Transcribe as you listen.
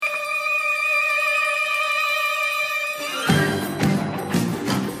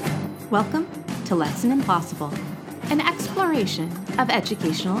Welcome to Lesson Impossible, an exploration of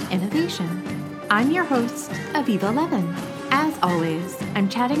educational innovation. I'm your host, Aviva Levin. As always, I'm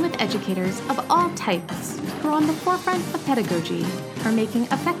chatting with educators of all types who are on the forefront of pedagogy or making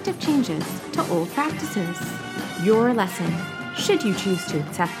effective changes to old practices. Your lesson, should you choose to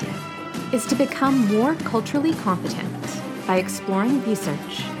accept it, is to become more culturally competent by exploring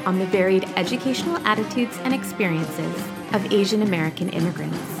research on the varied educational attitudes and experiences of Asian American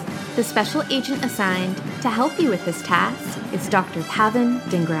immigrants. The special agent assigned to help you with this task is Dr. Pavan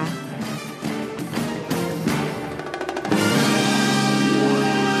Dhingra.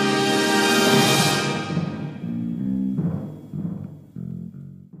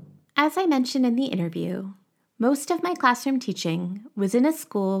 As I mentioned in the interview, most of my classroom teaching was in a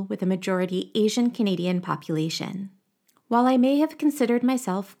school with a majority Asian Canadian population. While I may have considered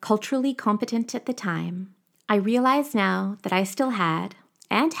myself culturally competent at the time, I realize now that I still had,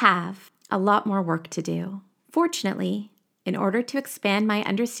 and have, a lot more work to do. Fortunately, in order to expand my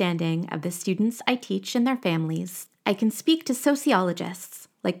understanding of the students I teach and their families, I can speak to sociologists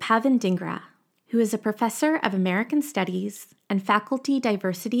like Pavan Dhingra, who is a professor of American Studies and faculty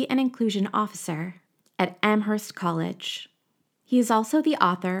diversity and inclusion officer at Amherst College. He is also the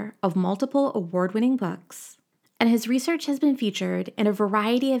author of multiple award-winning books, and his research has been featured in a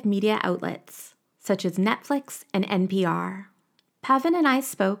variety of media outlets, such as Netflix and NPR. Pavan and I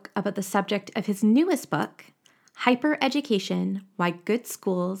spoke about the subject of his newest book, Hyper-Education: Why Good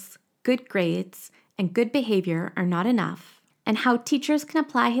Schools, Good Grades, and Good Behavior Are Not Enough, and how teachers can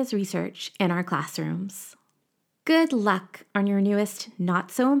apply his research in our classrooms. Good luck on your newest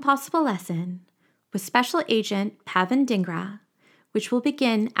not-so-impossible lesson with Special Agent Pavan Dhingra, which will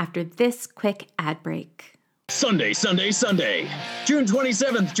begin after this quick ad break. Sunday. June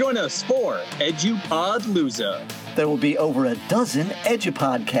 27th, join us for EduPodlooza. There will be over a dozen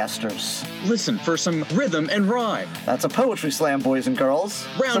EduPodcasters. Listen for some rhythm and rhyme. That's a poetry slam, boys and girls.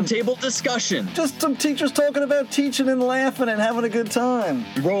 Roundtable discussion. Just some teachers talking about teaching and laughing and having a good time.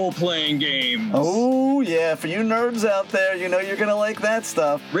 Role-playing games. Oh, yeah, for you nerds out there, you know you're gonna like that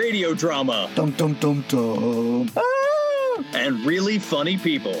stuff. Radio drama. Dum dum dum dum. Ah! And really funny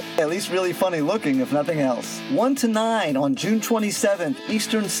people. At least really funny looking, if nothing else. 1 to 9 on June 27th,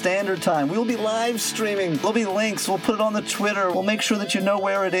 Eastern Standard Time. We'll be live streaming. There'll be links. We'll put it on the Twitter. We'll make sure that you know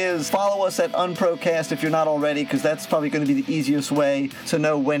where it is. Follow us at Unprocast if you're not already, because that's probably going to be the easiest way to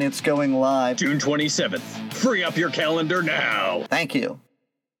know when it's going live. June 27th. Free up your calendar now. Thank you.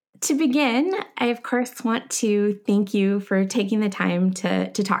 To begin, I of course want to thank you for taking the time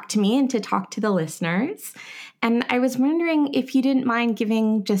to talk to me and to talk to the listeners. And I was wondering if you didn't mind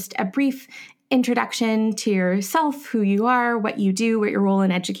giving just a brief introduction to yourself, who you are, what you do, what your role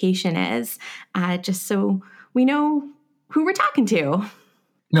in education is, just so we know who we're talking to.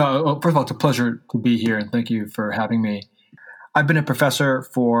 No, well, first of all, it's a pleasure to be here, and thank you for having me. I've been a professor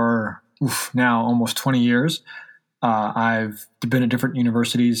for now almost 20 years. I've been at different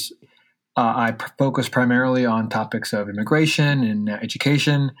universities. I focus primarily on topics of immigration and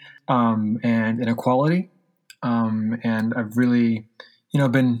education and inequality. And I've really,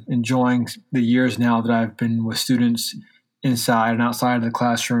 been enjoying the years now that I've been with students inside and outside of the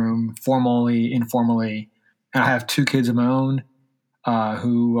classroom, formally, informally. And I have 2 kids of my own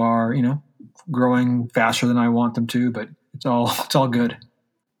who are, growing faster than I want them to, but it's all good.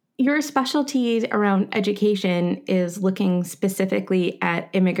 Your specialty around education is looking specifically at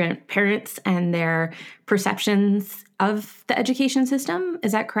immigrant parents and their perceptions of the education system.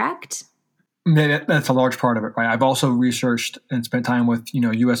 Is that correct? That's a large part of it, right? I've also researched and spent time with,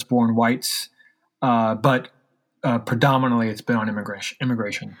 U.S.-born whites, but predominantly it's been on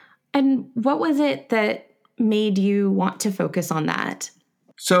immigration. And what was it that made you want to focus on that?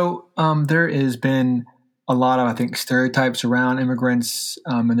 So there has been a lot of, I think, stereotypes around immigrants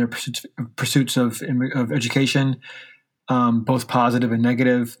and their pursuits of education, both positive and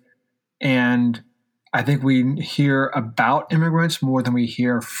negative. And I think we hear about immigrants more than we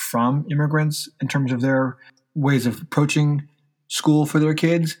hear from immigrants in terms of their ways of approaching school for their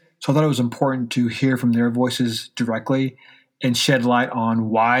kids. So I thought it was important to hear from their voices directly and shed light on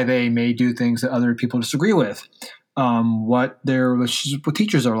why they may do things that other people disagree with, what their relationships with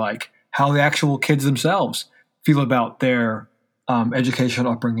teachers are like, how the actual kids themselves feel about their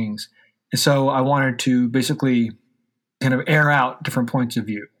educational upbringings. And so I wanted to basically kind of air out different points of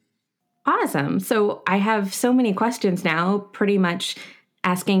view. Awesome. So I have so many questions now, pretty much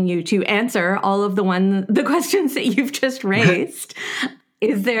asking you to answer all of the questions that you've just raised.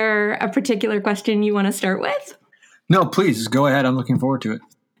 Is there a particular question you want to start with? No, please go ahead. I'm looking forward to it.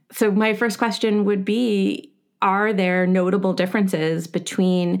 So my first question would be, are there notable differences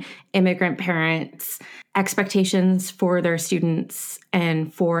between immigrant parents' expectations for their students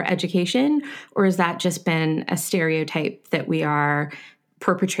and for education? Or has that just been a stereotype that we are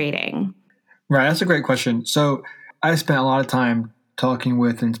perpetrating? Right, that's a great question. So I spent a lot of time talking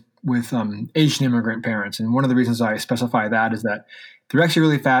with Asian immigrant parents, and one of the reasons I specify that is that they're actually a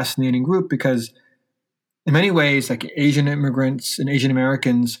really fascinating group because in many ways, like Asian immigrants and Asian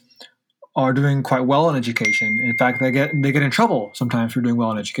Americans are doing quite well in education. In fact, they get in trouble sometimes for doing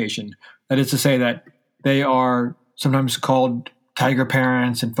well in education. That is to say that they are sometimes called tiger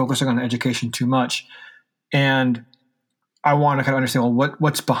parents and focusing on education too much. And I want to kind of understand, well,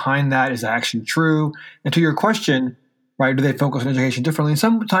 what's behind that? Is that actually true? And to your question, right, do they focus on education differently? And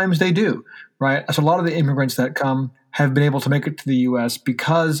sometimes they do, right? So a lot of the immigrants that come have been able to make it to the U.S.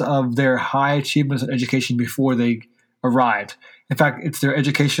 because of their high achievements in education before they arrived. In fact, it's their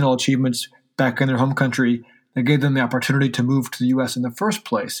educational achievements back in their home country that gave them the opportunity to move to the U.S. in the first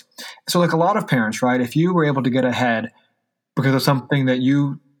place. So like a lot of parents, right, if you were able to get ahead because of something that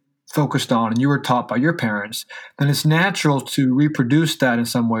you focused on and you were taught by your parents, then it's natural to reproduce that in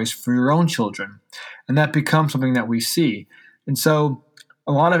some ways for your own children. And that becomes something that we see. And so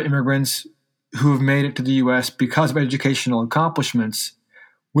a lot of immigrants who have made it to the U.S. because of educational accomplishments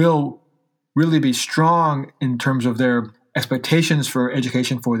will really be strong in terms of their expectations for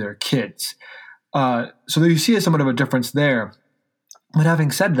education for their kids. So you see somewhat of a difference there. But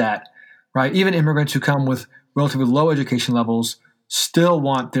having said that, right, even immigrants who come with relatively low education levels still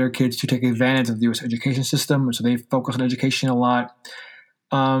want their kids to take advantage of the U.S. education system, and so they focus on education a lot.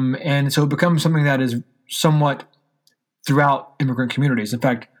 And so it becomes something that is somewhat throughout immigrant communities. In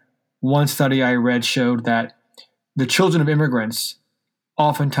fact, one study I read showed that the children of immigrants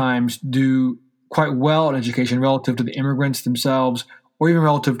oftentimes do quite well in education relative to the immigrants themselves, or even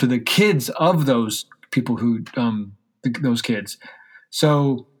relative to the kids of those people who, those kids.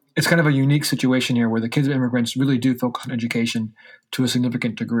 So it's kind of a unique situation here where the kids of immigrants really do focus on education to a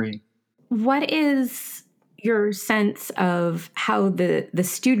significant degree. What is your sense of how the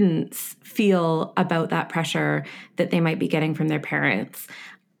students feel about that pressure that they might be getting from their parents?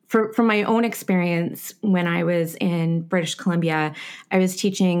 From my own experience, when I was in British Columbia, I was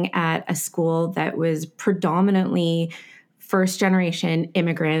teaching at a school that was predominantly first-generation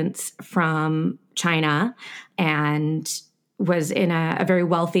immigrants from China and was in a very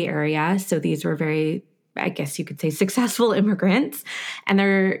wealthy area. So these were very, I guess you could say, successful immigrants. And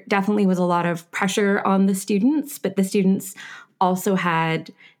there definitely was a lot of pressure on the students, but the students also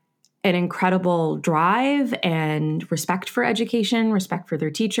had an incredible drive and respect for education, respect for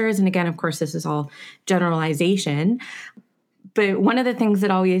their teachers. And again, of course, this is all generalization. But one of the things that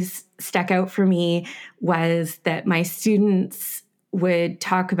always stuck out for me was that my students would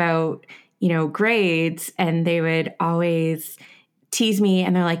talk about, grades, and they would always tease me.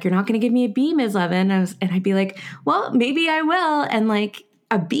 And they're like, "You're not going to give me a B, Ms. Levin." And I'd be like, "Well, maybe I will." And like,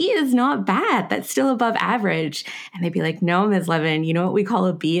 a B is not bad. That's still above average. And they'd be like, "No, Ms. Levin, you know what we call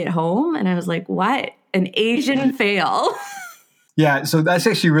a B at home?" And I was like, "What? An Asian fail?" Yeah, so that's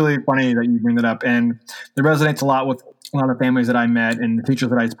actually really funny that you bring that up. And it resonates a lot with a lot of families that I met and the teachers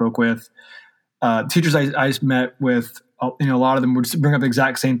that I spoke with. Teachers I met with, a lot of them would bring up the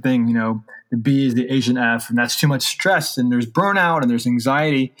exact same thing. The B is the Asian F, and that's too much stress, and there's burnout, and there's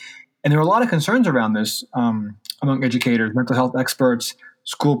anxiety. And there are a lot of concerns around this among educators, mental health experts,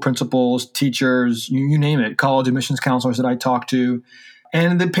 school principals, teachers, you name it, college admissions counselors that I talk to,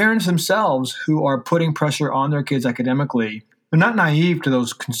 and the parents themselves who are putting pressure on their kids academically. They're not naive to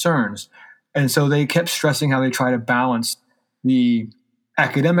those concerns. And so they kept stressing how they try to balance the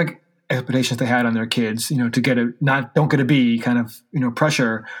academic expectations they had on their kids, to get don't get a B kind of,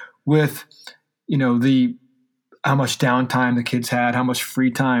 pressure with, the how much downtime the kids had, how much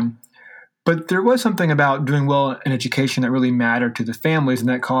free time. But there was something about doing well in education that really mattered to the families, and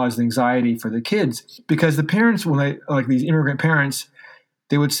that caused anxiety for the kids. Because the parents, when they, like these immigrant parents,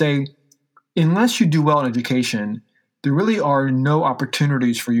 they would say, unless you do well in education, there really are no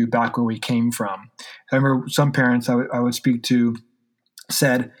opportunities for you back where we came from. I remember some parents I would speak to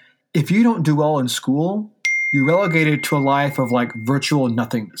said, if you don't do well in school, you're relegated to a life of like virtual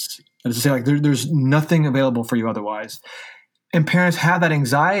nothingness. That is to say, like there's nothing available for you otherwise. And parents have that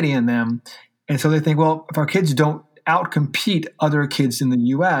anxiety in them. And so they think, well, if our kids don't outcompete other kids in the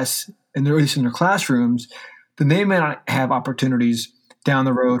U.S., and at least in their classrooms, then they may not have opportunities down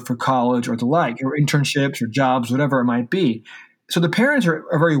the road for college or the like, or internships or jobs, whatever it might be. So the parents are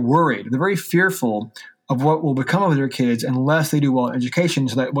very worried. They're very fearful of what will become of their kids unless they do well in education.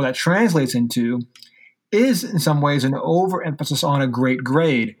 So that what that translates into is in some ways an overemphasis on a great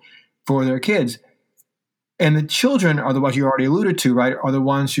grade for their kids. And the children are the ones you already alluded to, right, are the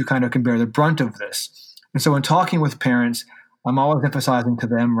ones who kind of can bear the brunt of this. And so in talking with parents, I'm always emphasizing to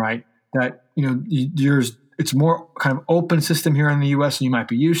them, right, that, it's more kind of open system here in the U.S. than you might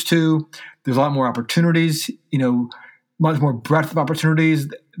be used to. There's a lot more opportunities, much more breadth of opportunities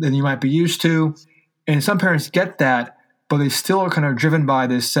than you might be used to. And some parents get that, but they still are kind of driven by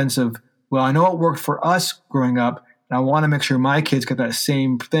this sense of, well, I know it worked for us growing up, and I want to make sure my kids get that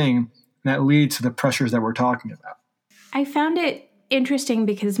same thing. And that leads to the pressures that we're talking about. I found it interesting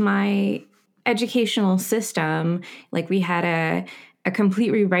because my educational system, like we had a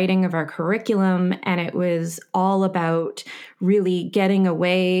complete rewriting of our curriculum, and it was all about really getting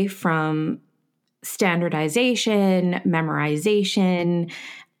away from standardization, memorization,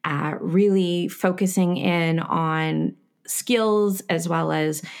 really focusing in on skills as well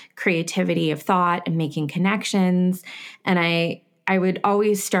as creativity of thought and making connections. And I would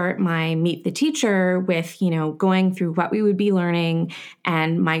always start my Meet the Teacher with, going through what we would be learning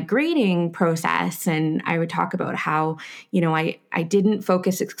and my grading process. And I would talk about how, I didn't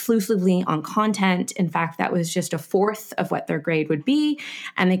focus exclusively on content. In fact, that was just a fourth of what their grade would be.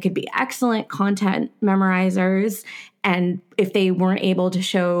 And they could be excellent content memorizers. And if they weren't able to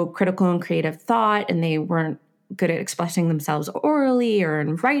show critical and creative thought and they weren't good at expressing themselves orally or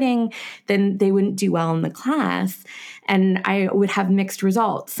in writing, then they wouldn't do well in the class. And I would have mixed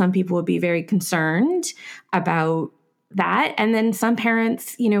results. Some people would be very concerned about that. And then some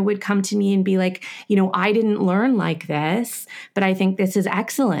parents, would come to me and be like, I didn't learn like this, but I think this is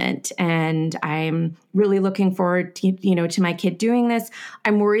excellent. And I'm really looking forward to, to my kid doing this.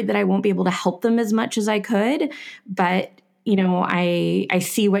 I'm worried that I won't be able to help them as much as I could, but I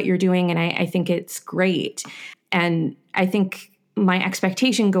see what you're doing and I think it's great. And I think my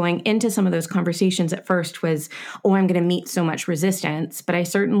expectation going into some of those conversations at first was, I'm going to meet so much resistance. But I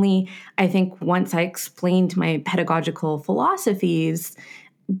think once I explained my pedagogical philosophies,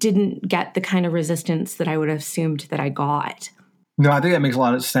 didn't get the kind of resistance that I would have assumed that I got. No, I think that makes a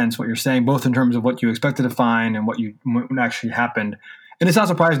lot of sense what you're saying, both in terms of what you expected to find and what actually happened. And it's not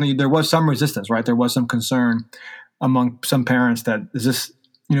surprising that there was some resistance, right? There was some concern among some parents that is this,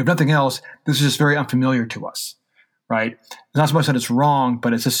 if nothing else, this is just very unfamiliar to us, right? It's not so much that it's wrong,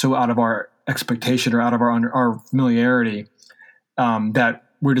 but it's just so out of our expectation or out of our familiarity that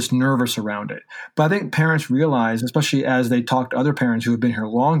we're just nervous around it. But I think parents realize, especially as they talk to other parents who have been here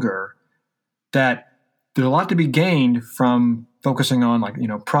longer, that there's a lot to be gained from focusing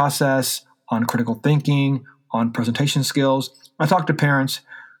on process, on critical thinking, on presentation skills. I talk to parents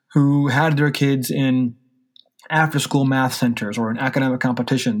who had their kids in after-school math centers or in academic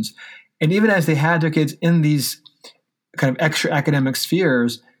competitions. And even as they had their kids in these kind of extra academic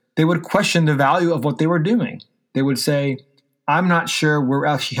spheres, they would question the value of what they were doing. They would say, I'm not sure we're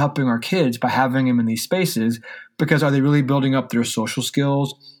actually helping our kids by having them in these spaces, because are they really building up their social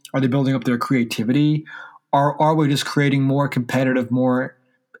skills? Are they building up their creativity? Or are we just creating more competitive, more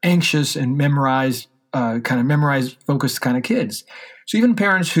anxious and memorized focused kind of kids? So even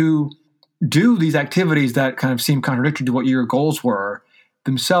parents who do these activities that kind of seem contradictory to what your goals were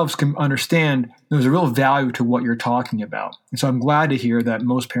themselves can understand there's a real value to what you're talking about. And so I'm glad to hear that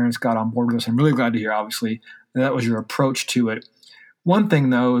most parents got on board with this. I'm really glad to hear, obviously, that was your approach to it. One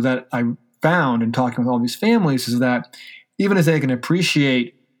thing, though, that I found in talking with all these families is that even as they can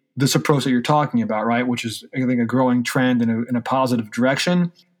appreciate this approach that you're talking about, right, which is, I think, a growing trend in a positive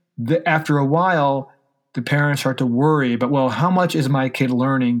direction, after a while, the parents start to worry about, well, how much is my kid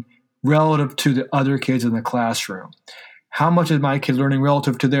learning relative to the other kids in the classroom? How much is my kid learning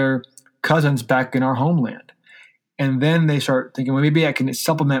relative to their cousins back in our homeland? And then they start thinking, well, maybe I can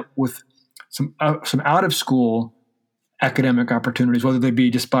supplement with some out-of-school academic opportunities, whether they be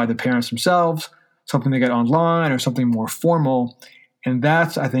just by the parents themselves, something they get online, or something more formal. And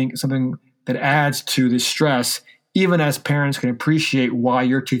that's, I think, something that adds to the stress, even as parents can appreciate why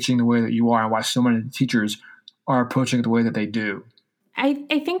you're teaching the way that you are and why so many teachers are approaching it the way that they do. I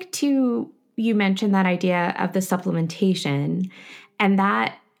think, too, you mentioned that idea of the supplementation, and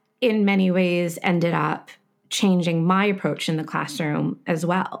that in many ways ended up changing my approach in the classroom as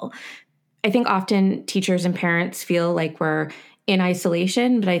well. I think often teachers and parents feel like we're in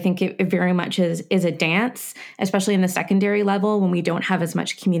isolation, but I think it very much is a dance, especially in the secondary level when we don't have as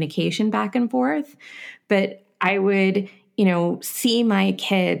much communication back and forth. But I would, see my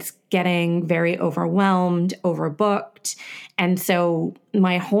kids getting very overwhelmed, overbooked. And so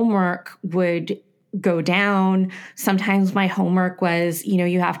my homework would go down. Sometimes my homework was,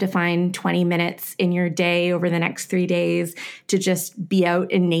 you have to find 20 minutes in your day over the next 3 days to just be out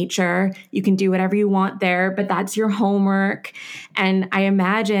in nature. You can do whatever you want there, but that's your homework. And I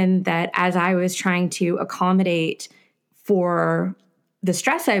imagine that as I was trying to accommodate for the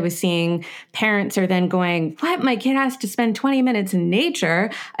stress I was seeing, parents are then going, what? My kid has to spend 20 minutes in nature.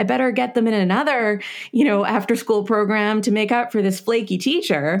 I better get them in another, after school program to make up for this flaky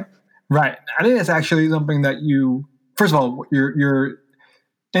teacher. Right. I think that's actually something that first of all, your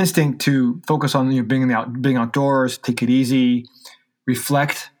instinct to focus on being outdoors, take it easy,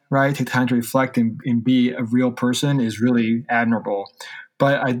 reflect, right? Take time to reflect and be a real person is really admirable.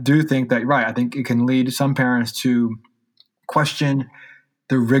 But I do think that, right, I think it can lead some parents to question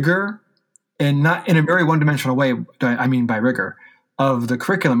the rigor, and not in a very one-dimensional way, I mean by rigor, of the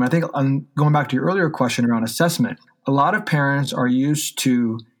curriculum. I think going back to your earlier question around assessment, a lot of parents are used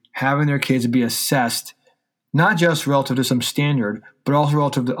to having their kids be assessed, not just relative to some standard, but also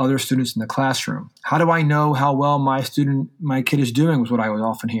relative to other students in the classroom. How do I know how well my kid is doing, was what I would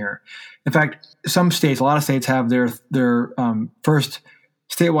often hear. In fact, a lot of states have their first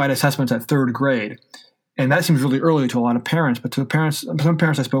statewide assessments at third grade. And that seems really early to a lot of parents, but to some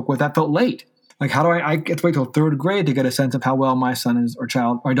parents I spoke with, that felt late. Like, how do I get to wait till third grade to get a sense of how well my son is, or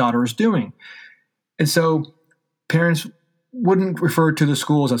my daughter is doing? And so parents wouldn't refer to the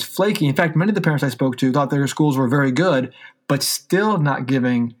schools as flaky. In fact, many of the parents I spoke to thought their schools were very good, but still not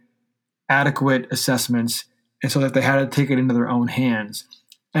giving adequate assessments, and so that they had to take it into their own hands.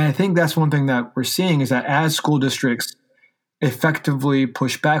 And I think that's one thing that we're seeing, is that as school districts effectively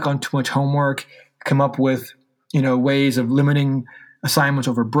push back on too much homework, come up with, ways of limiting assignments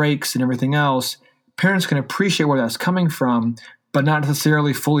over breaks and everything else, parents can appreciate where that's coming from, but not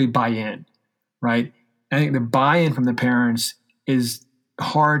necessarily fully buy in, right? I think the buy-in from the parents is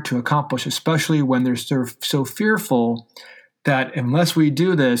hard to accomplish, especially when they're so fearful that unless we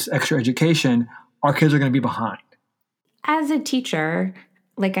do this extra education, our kids are going to be behind. As a teacher,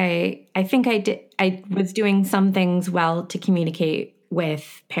 I think I was doing some things well to communicate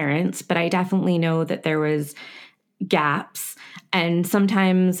with parents, but I definitely know that there was gaps. And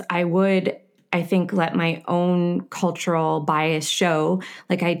sometimes I would, let my own cultural bias show.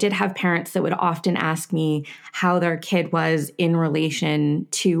 I did have parents that would often ask me how their kid was in relation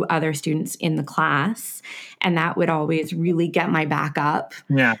to other students in the class. And that would always really get my back up.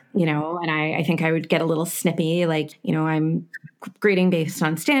 Yeah. And I think I would get a little snippy, I'm grading based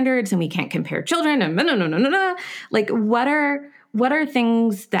on standards and we can't compare children and no. What are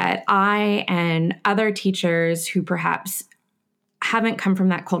things that I and other teachers who perhaps haven't come from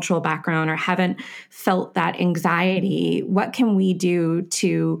that cultural background or haven't felt that anxiety, what can we do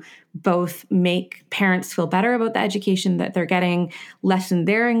to both make parents feel better about the education that they're getting, lessen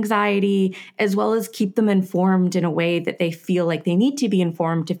their anxiety, as well as keep them informed in a way that they feel like they need to be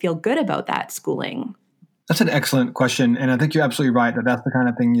informed to feel good about that schooling? That's an excellent question. And I think you're absolutely right that that's the kind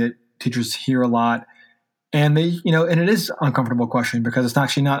of thing that teachers hear a lot. And and it is an uncomfortable question because it's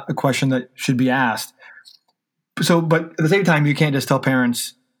actually not a question that should be asked. But at the same time, you can't just tell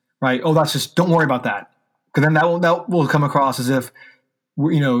parents, right, don't worry about that. Because then that will come across as if,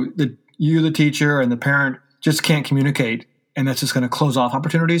 the teacher and the parent just can't communicate. And that's just going to close off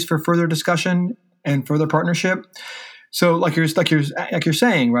opportunities for further discussion and further partnership. So like you're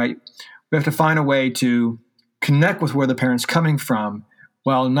saying, right, we have to find a way to connect with where the parent's coming from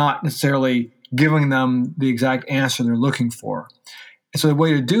while not necessarily giving them the exact answer they're looking for. And so the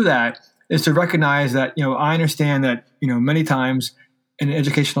way to do that is to recognize that, I understand that, many times in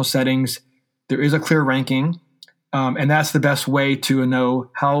educational settings, there is a clear ranking, and that's the best way to know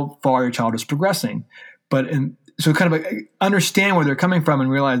how far your child is progressing. So kind of understand where they're coming from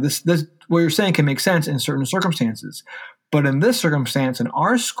and realize this what you're saying can make sense in certain circumstances. But in this circumstance, in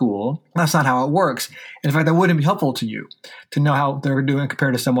our school, that's not how it works. In fact, that wouldn't be helpful to you to know how they're doing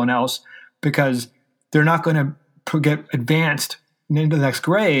compared to someone else, because they're not going to get advanced into the next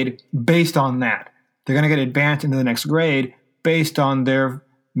grade based on that. They're going to get advanced into the next grade based on their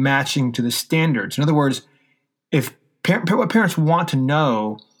matching to the standards. In other words, what parents want to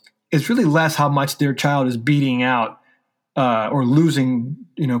know is really less how much their child is beating out or losing,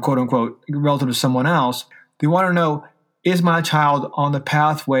 quote unquote, relative to someone else. They want to know, is my child on the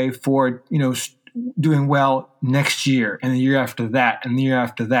pathway for, doing well next year and the year after that and the year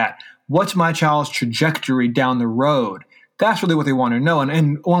after that? What's my child's trajectory down the road? That's really what they want to know.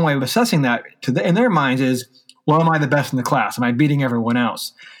 And one way of assessing that in their minds is, well, am I the best in the class? Am I beating everyone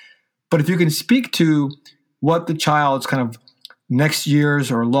else? But if you can speak to what the child's kind of next year's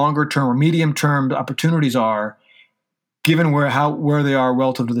or longer term or medium term opportunities are, given where they are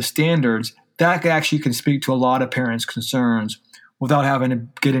relative to the standards, that actually can speak to a lot of parents' concerns without having to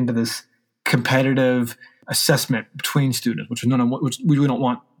get into this competitive assessment between students, which we really don't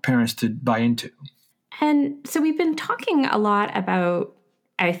want parents to buy into. And so we've been talking a lot about,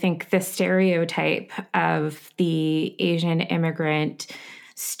 I think, the stereotype of the Asian immigrant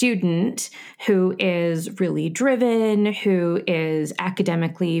student who is really driven, who is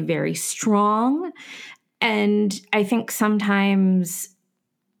academically very strong. And I think sometimes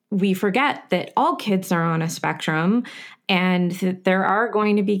we forget that all kids are on a spectrum and that there are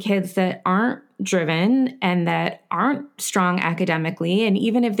going to be kids that aren't driven and that aren't strong academically. And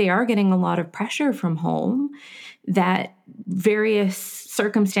even if they are getting a lot of pressure from home, that various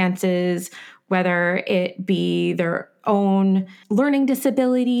circumstances, whether it be their own learning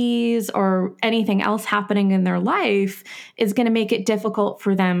disabilities or anything else happening in their life, is going to make it difficult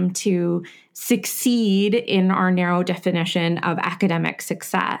for them to succeed in our narrow definition of academic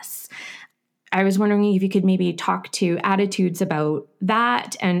success. I was wondering if you could maybe talk to attitudes about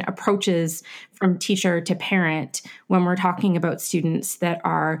that and approaches from teacher to parent when we're talking about students that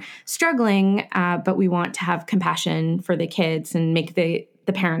are struggling, but we want to have compassion for the kids and make the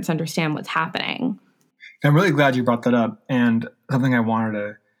parents understand what's happening. I'm really glad you brought that up. And something I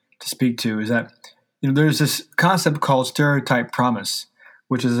wanted to speak to is that, there's this concept called stereotype promise,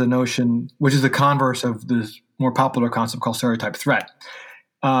 which is the converse of this more popular concept called stereotype threat.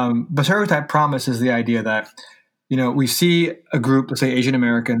 But stereotype promise is the idea that, we see a group, let's say Asian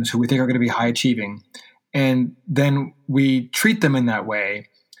Americans, who we think are going to be high achieving, and then we treat them in that way.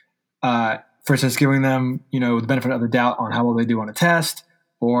 For instance, giving them, the benefit of the doubt on how well they do on a test,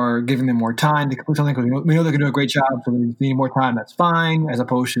 or giving them more time to complete something because we know they're going to do a great job, so if they need more time, that's fine, as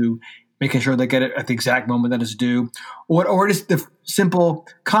opposed to making sure they get it at the exact moment that it's due. Or just the simple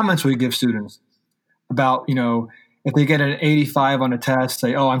comments we give students about, if they get an 85 on a test,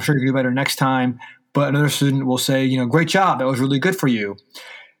 say, oh, I'm sure you can do better next time. But another student will say, great job, that was really good for you.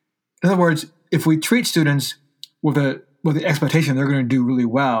 In other words, if we treat students with the expectation they're going to do really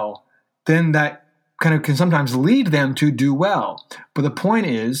well, then that kind of can sometimes lead them to do well. But the point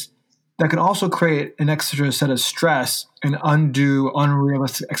is that can also create an extra set of stress and undue,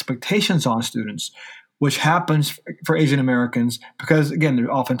 unrealistic expectations on students, which happens for Asian Americans because, again,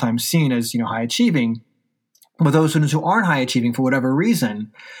 they're oftentimes seen as, high achieving. But those students who aren't high achieving for whatever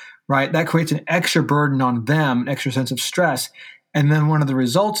reason, right, that creates an extra burden on them, an extra sense of stress. And then one of the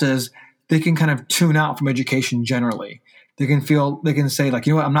results is they can kind of tune out from education generally. They can say like,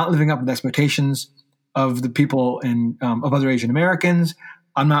 I'm not living up to the expectations of the people of other Asian Americans.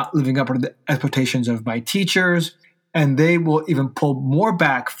 I'm not living up to the expectations of my teachers. And they will even pull more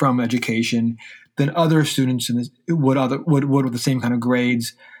back from education than other students would with the same kind of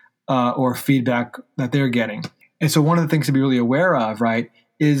grades or feedback that they're getting. And so one of the things to be really aware of, right,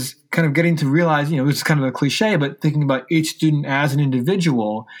 is kind of getting to realize, this is kind of a cliche, but thinking about each student as an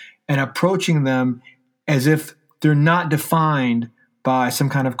individual and approaching them as if they're not defined by some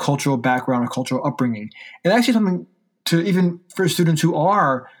kind of cultural background or cultural upbringing. And actually something to even for students who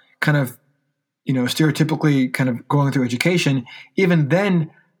are kind of, stereotypically kind of going through education, even then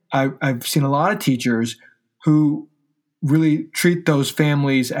I've seen a lot of teachers who really treat those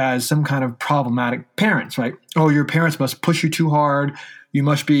families as some kind of problematic parents, right? Oh, your parents must push you too hard. You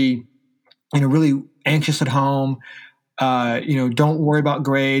must be, really anxious at home. Don't worry about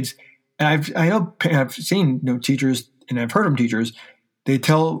grades. And I've seen, teachers, and I've heard from teachers, they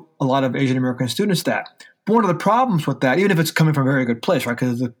tell a lot of Asian American students that. But one of the problems with that, even if it's coming from a very good place, right,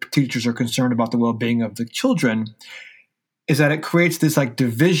 because the teachers are concerned about the well-being of the children, is that it creates this like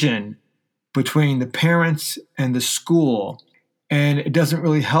division between the parents and the school. And it doesn't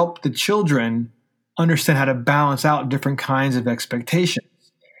really help the children understand how to balance out different kinds of expectations.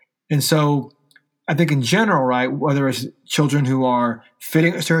 And so I think in general, right, whether it's children who are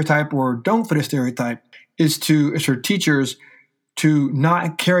fitting a stereotype or don't fit a stereotype, is for teachers to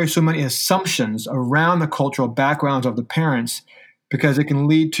not carry so many assumptions around the cultural backgrounds of the parents, because it can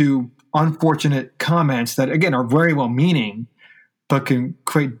lead to unfortunate comments that, again, are very well-meaning, but can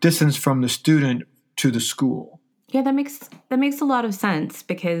create distance from the student to the school. Yeah, that makes a lot of sense,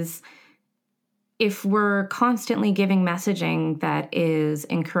 because if we're constantly giving messaging that is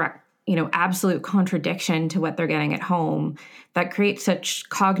incorrect, absolute contradiction to what they're getting at home, that creates such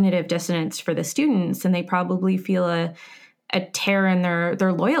cognitive dissonance for the students, and they probably feel a tear in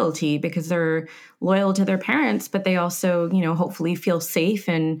their loyalty because they're loyal to their parents, but they also, hopefully feel safe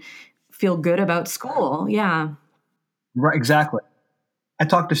and feel good about school. Yeah. Right, exactly. I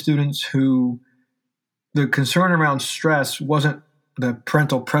talked to students who the concern around stress wasn't the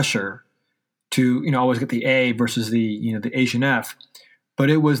parental pressure to, always get the A versus the Asian F, but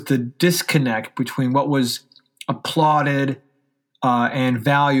it was the disconnect between what was applauded and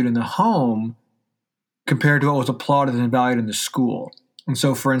valued in the home compared to what was applauded and valued in the school. And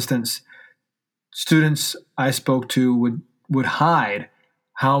so, for instance, students I spoke to would hide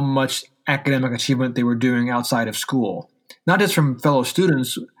how much academic achievement they were doing outside of school, not just from fellow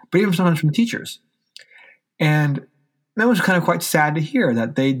students, but even sometimes from teachers. And that was kind of quite sad to hear,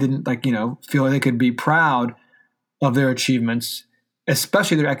 that they didn't feel like they could be proud of their achievements,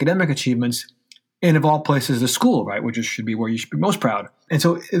 especially their academic achievements, and of all places, the school, right, which should be where you should be most proud. And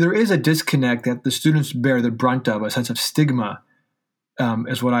so there is a disconnect that the students bear the brunt of, a sense of stigma,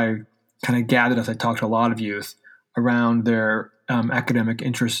 is what I kind of gathered as I talked to a lot of youth around their academic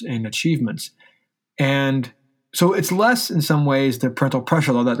interests and achievements. And so it's less in some ways the parental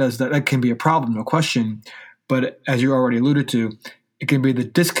pressure, though that can be a problem, no question. But as you already alluded to, it can be the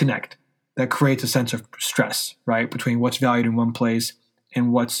disconnect that creates a sense of stress, right, between what's valued in one place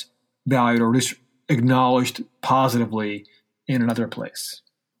and what's valued or at least acknowledged positively in another place.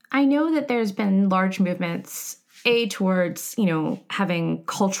 I know that there's been large movements, towards, having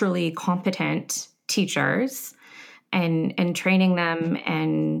culturally competent teachers and training them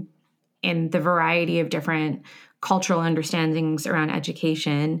and in the variety of different cultural understandings around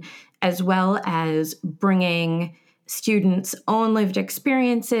education, as well as bringing students' own lived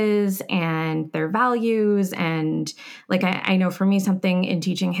experiences and their values. And I know for me, something in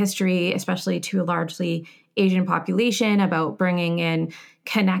teaching history, especially to a largely Asian population, about bringing in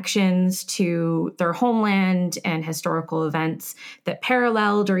connections to their homeland and historical events that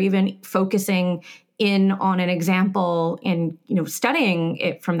paralleled, or even focusing in on an example and, studying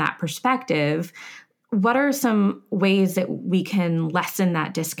it from that perspective. What are some ways that we can lessen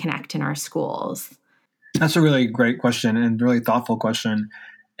that disconnect in our schools? That's a really great question and really thoughtful question.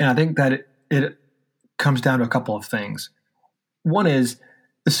 And I think that it comes down to a couple of things. One is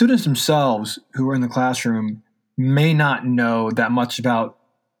the students themselves who are in the classroom may not know that much about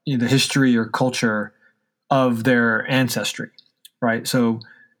the history or culture of their ancestry, right? So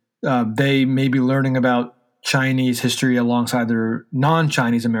they may be learning about Chinese history alongside their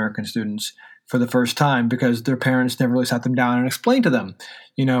non-Chinese American students for the first time because their parents never really sat them down and explained to them,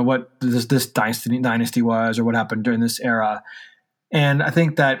 what this dynasty was or what happened during this era. And I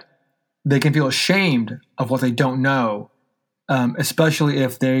think that they can feel ashamed of what they don't know, especially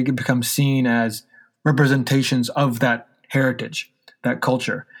if they become seen as representations of that heritage, that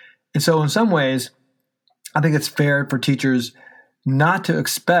culture. And so in some ways, I think it's fair for teachers not to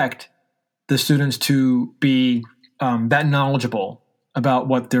expect the students to be that knowledgeable about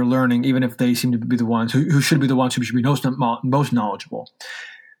what they're learning, even if they seem to be the ones who should be the ones who should be most knowledgeable.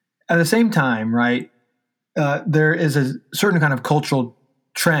 At the same time, right, there is a certain kind of cultural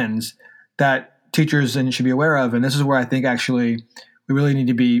trends that teachers should be aware of, and this is where I think actually we really need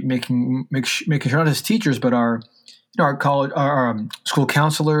to be making sure not just teachers, but our college, our school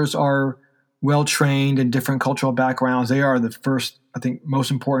counselors are well trained in different cultural backgrounds. They are the first, I think,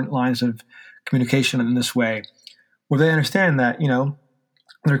 most important lines of communication in this way, where they understand that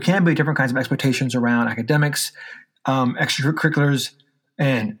there can be different kinds of expectations around academics, extracurriculars,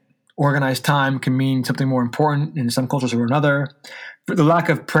 and organized time can mean something more important in some cultures or another. The lack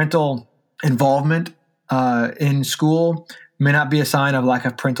of parental involvement in school may not be a sign of lack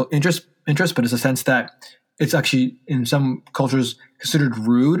of parental interest, but it's a sense that it's actually in some cultures considered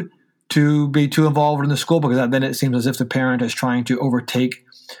rude to be too involved in the school, because then it seems as if the parent is trying to overtake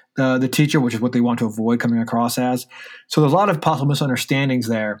the teacher, which is what they want to avoid coming across as. So there's a lot of possible misunderstandings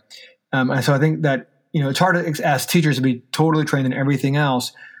there. And so I think that, it's hard to ask teachers to be totally trained in everything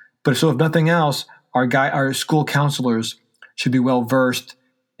else. But so if nothing else, our school counselors should be well versed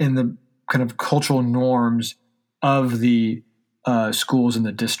in the kind of cultural norms of the schools in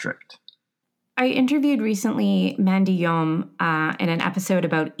the district. I interviewed recently Mandy Yom in an episode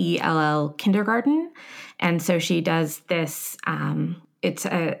about ELL kindergarten. And so she does this, it's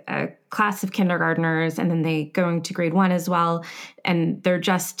a class of kindergartners, and then they go into grade 1 as well. And they're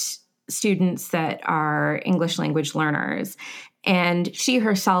just students that are English language learners. And she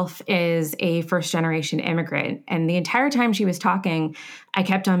herself is a first-generation immigrant. And the entire time she was talking, I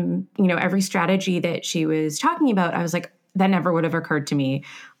kept on, every strategy that she was talking about, I was like, that never would have occurred to me.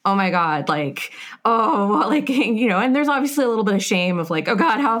 Oh my God, and there's obviously a little bit of shame of oh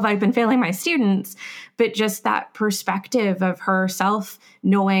God, how have I been failing my students? But just that perspective of herself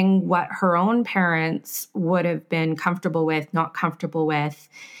knowing what her own parents would have been comfortable with, not comfortable with.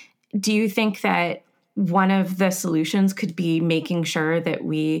 Do you think that one of the solutions could be making sure that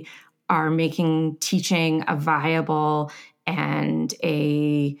we are making teaching a viable and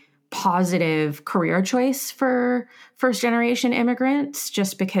a positive career choice for first-generation immigrants,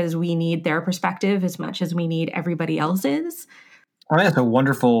 just because we need their perspective as much as we need everybody else's. I think that's a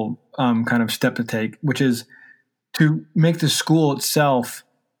wonderful kind of step to take, which is to make the school itself,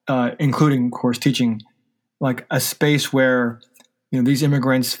 including, of course, teaching, like a space where these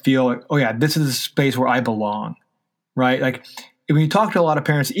immigrants feel like, oh yeah, this is a space where I belong, right? Like when you talk to a lot of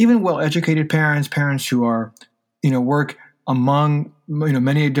parents, even well-educated parents who are, work among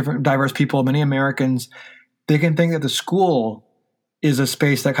many different diverse people, many Americans, they can think that the school is a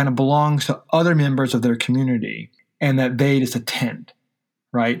space that kind of belongs to other members of their community and that they just attend,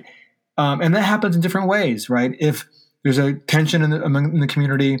 right? And that happens in different ways, right? If there's a tension in the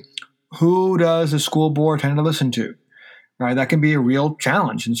community, who does the school board tend to listen to, right? That can be a real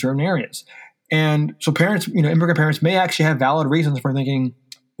challenge in certain areas. And so parents, immigrant parents may actually have valid reasons for thinking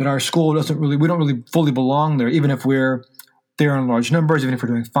that our school we don't really fully belong there, even if we're there in large numbers, even if we're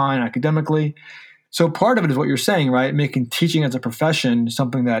doing fine academically. So part of it is what you're saying, right? Making teaching as a profession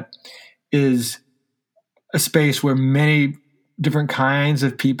something that is a space where many different kinds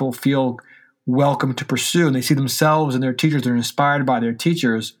of people feel welcome to pursue, and they see themselves and their teachers, they're inspired by their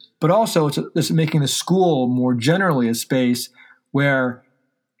teachers. But also it's making the school more generally a space where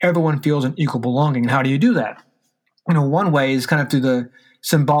everyone feels an equal belonging. And how do you do that? One way is kind of through the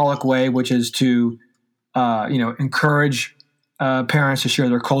symbolic way, which is to encourage parents to share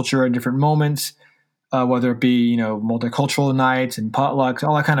their culture at different moments, whether it be multicultural nights and potlucks,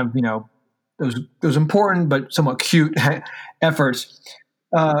 all that kind of those important but somewhat cute efforts.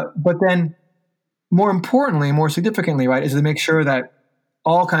 But then more importantly, more significantly, right, is to make sure that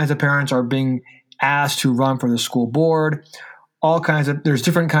all kinds of parents are being asked to run for the school board. There's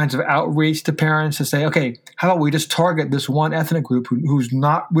different kinds of outreach to parents to say, okay, how about we just target this one ethnic group who's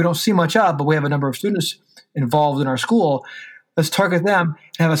not, we don't see much of, but we have a number of students involved in our school. Let's target them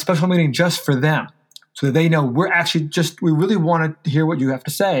and have a special meeting just for them so that they know we really want to hear what you have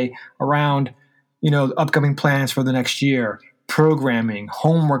to say around, upcoming plans for the next year, programming,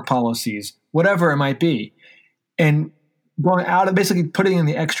 homework policies, whatever it might be. And going out and basically putting in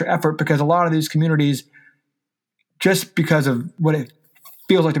the extra effort, because a lot of these communities, just because of what it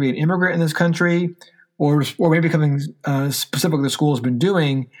feels like to be an immigrant in this country, or maybe something specific the school has been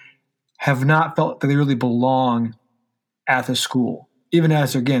doing, have not felt that they really belong at the school. Even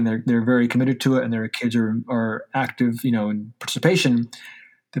as, again, they're very committed to it and their kids are active, in participation,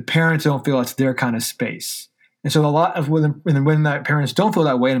 the parents don't feel it's their kind of space. And so a lot of when that parents don't feel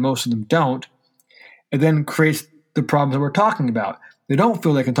that way, and most of them don't, it then creates the problems that we're talking about. They don't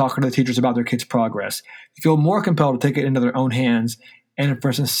feel they can talk to the teachers about their kids' progress. They feel more compelled to take it into their own hands and, for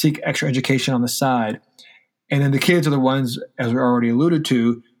instance, seek extra education on the side. And then the kids are the ones, as we already alluded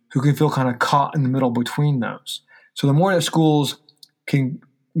to, who can feel kind of caught in the middle between those. So the more that schools can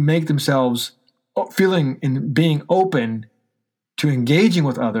make themselves feeling and being open to engaging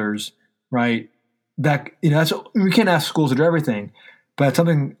with others, right? That we can't ask schools to do everything, but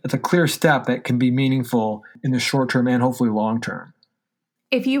it's a clear step that can be meaningful in the short term and hopefully long term.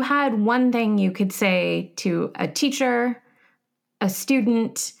 If you had one thing you could say to a teacher, a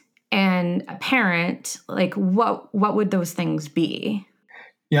student, and a parent, like what would those things be?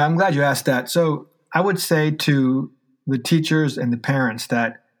 Yeah, I'm glad you asked that. So I would say to the teachers and the parents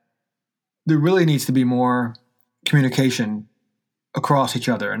that there really needs to be more communication across each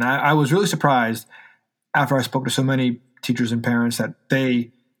other. And I was really surprised after I spoke to so many teachers and parents that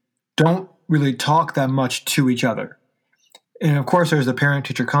they don't really talk that much to each other. And of course, there's the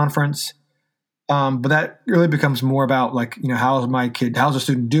parent-teacher conference, but that really becomes more about how's the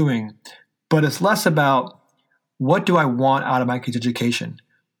student doing? But it's less about what do I want out of my kid's education?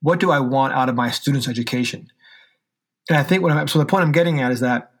 What do I want out of my student's education? And I think so the point I'm getting at is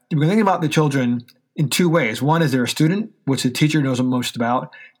that we can think about the children in two ways. One is they're a student, which the teacher knows the most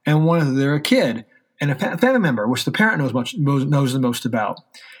about, and one is they're a kid and a family member, which the parent knows the most about.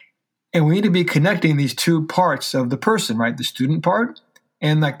 And we need to be connecting these two parts of the person, right? The student part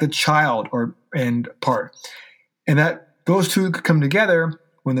and the child part. And that those two come together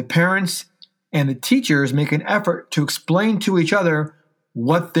when the parents and the teachers make an effort to explain to each other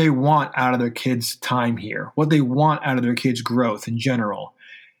what they want out of their kids' time here, what they want out of their kids' growth in general.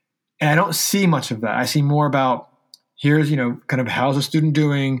 And I don't see much of that. I see more about here's, kind of how's the student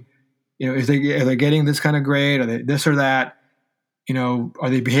doing? Are they getting this kind of grade? Are they this or that? Are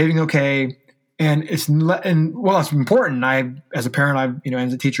they behaving okay? And that's important. As a parent,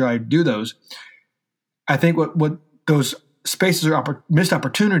 as a teacher, I do those. I think what those spaces are missed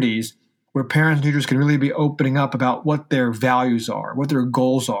opportunities where parents and teachers can really be opening up about what their values are, what their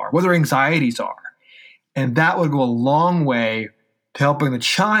goals are, what their anxieties are. And that would go a long way to helping the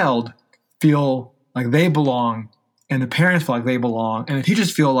child feel like they belong, and the parents feel like they belong, and the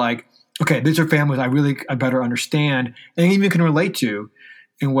teachers feel like, okay, these are families I better understand and even can relate to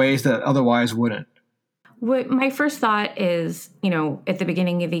in ways that otherwise wouldn't. My first thought is, at the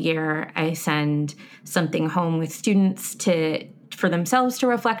beginning of the year, I send something home with students for themselves to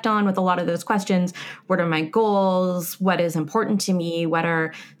reflect on with a lot of those questions. What are my goals? What is important to me? What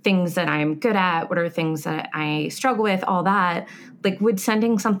are things that I'm good at? What are things that I struggle with? All that. Like, would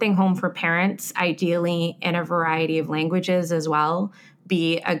sending something home for parents, ideally in a variety of languages as well,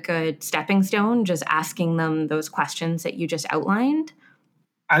 be a good stepping stone, just asking them those questions that you just outlined?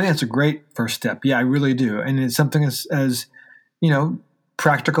 I think that's a great first step. Yeah, I really do. And it's something as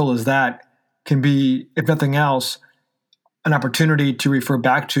practical as that can be, if nothing else, an opportunity to refer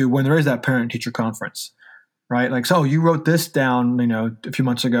back to when there is that parent-teacher conference, right? Like, so you wrote this down, a few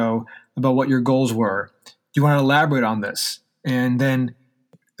months ago about what your goals were. Do you want to elaborate on this? And then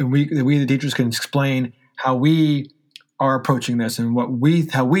we the teachers can explain how we are approaching this and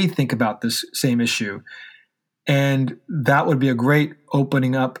how we think about this same issue. And that would be a great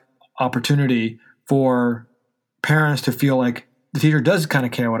opening up opportunity for parents to feel like the teacher does kind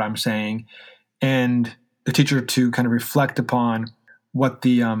of care what I'm saying, and the teacher to kind of reflect upon what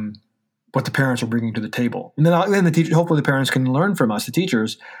the parents are bringing to the table. And then the teacher, hopefully the parents can learn from us, the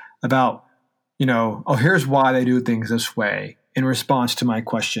teachers, about, here's why they do things this way in response to my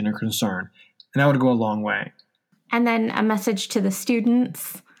question or concern. And that would go a long way. And then a message to the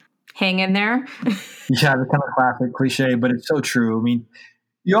students. Hang in there. Yeah, the kind of classic cliche, but it's so true. I mean,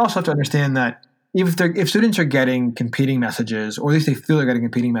 you also have to understand that if students are getting competing messages, or at least they feel they're getting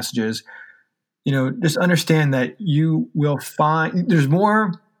competing messages, just understand that you will find there's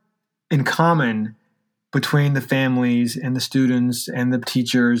more in common between the families and the students and the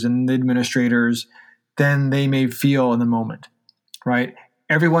teachers and the administrators than they may feel in the moment, right?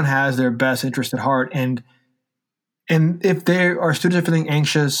 Everyone has their best interest at heart, and if students are feeling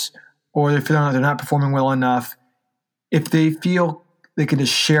anxious or they're feeling like they're not performing well enough, if they feel they can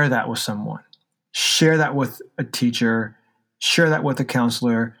just share that with someone, share that with a teacher, share that with a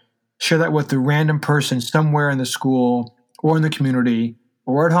counselor, share that with the random person somewhere in the school or in the community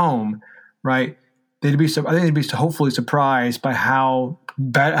or at home, right? I think they'd be hopefully surprised by how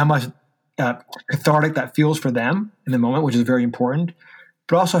much cathartic that feels for them in the moment, which is very important,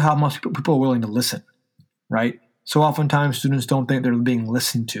 but also how much people are willing to listen, right? So oftentimes students don't think they're being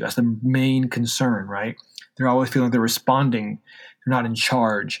listened to. That's the main concern, right? They're always feeling like they're responding. They're not in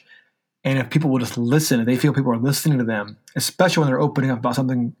charge. And if people will just listen, if they feel people are listening to them, especially when they're opening up about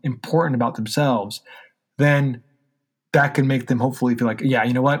something important about themselves, then that can make them hopefully feel like, yeah,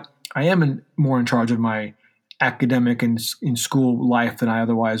 you know what? I am more in charge of my academic and in school life than I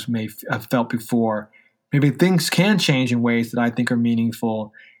otherwise may have felt before. Maybe things can change in ways that I think are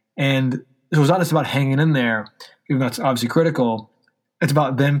meaningful. And so it's not just about hanging in there, even though that's obviously critical. It's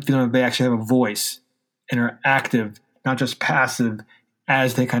about them feeling like they actually have a voice and are active, not just passive,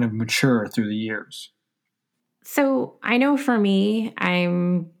 as they kind of mature through the years. So I know for me,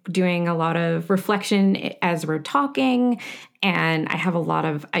 I'm doing a lot of reflection as we're talking, and I have a lot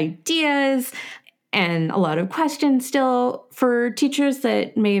of ideas and a lot of questions still for teachers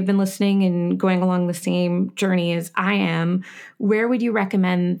that may have been listening and going along the same journey as I am. Where would you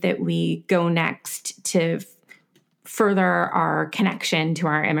recommend that we go next to further our connection to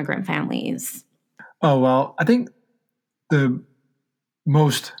our immigrant families? Oh, well, I think the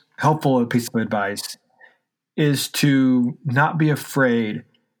most helpful piece of advice is to not be afraid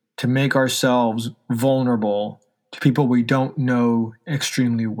to make ourselves vulnerable to people we don't know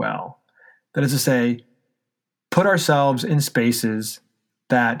extremely well. That is to say, put ourselves in spaces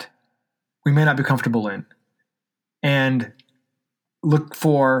that we may not be comfortable in and look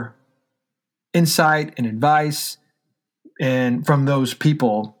for insight and advice and from those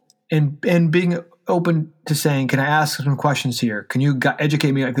people and being open to saying, can I ask some questions here? Can you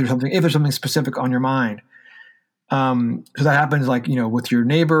educate me if there's something specific on your mind? So that happens with your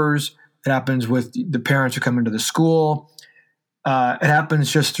neighbors. It happens with the parents who come into the school. It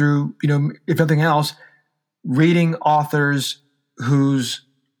happens just through, if nothing else, reading authors whose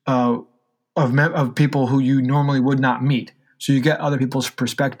of people who you normally would not meet. So you get other people's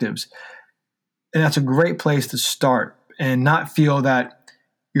perspectives. And that's a great place to start and not feel that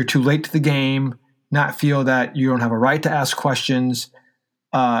you're too late to the game, not feel that you don't have a right to ask questions,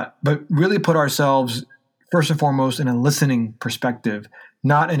 but really put ourselves first and foremost in a listening perspective,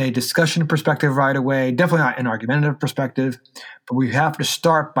 not in a discussion perspective right away, definitely not an argumentative perspective, but we have to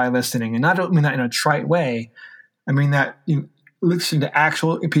start by listening. And I don't mean that in a trite way. I mean that you listen to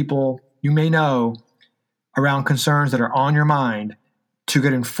actual people you may know around concerns that are on your mind to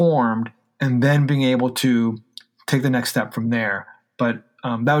get informed and then being able to take the next step from there. But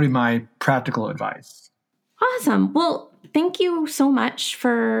that would be my practical advice. Awesome. Well, thank you so much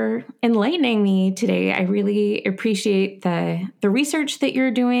for enlightening me today. I really appreciate the research that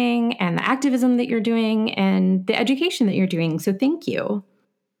you're doing and the activism that you're doing and the education that you're doing. So thank you.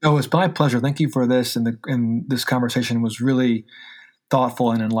 Oh, it's my pleasure. Thank you for this. And this conversation was really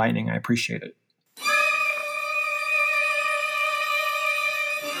thoughtful and enlightening. I appreciate it.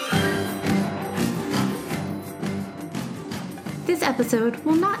 This episode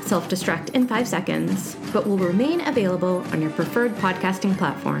will not self-destruct in 5 seconds, but will remain available on your preferred podcasting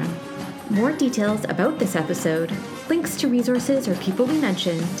platform. More details about this episode, links to resources or people we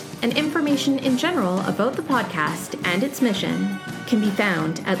mentioned, and information in general about the podcast and its mission can be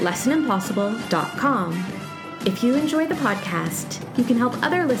found at lessonimpossible.com. If you enjoy the podcast, you can help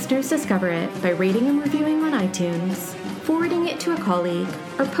other listeners discover it by rating and reviewing on iTunes, forwarding it to a colleague,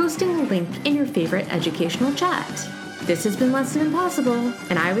 or posting a link in your favorite educational chat. This has been Lesson Impossible,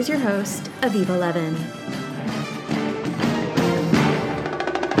 and I was your host, Aviva Levin.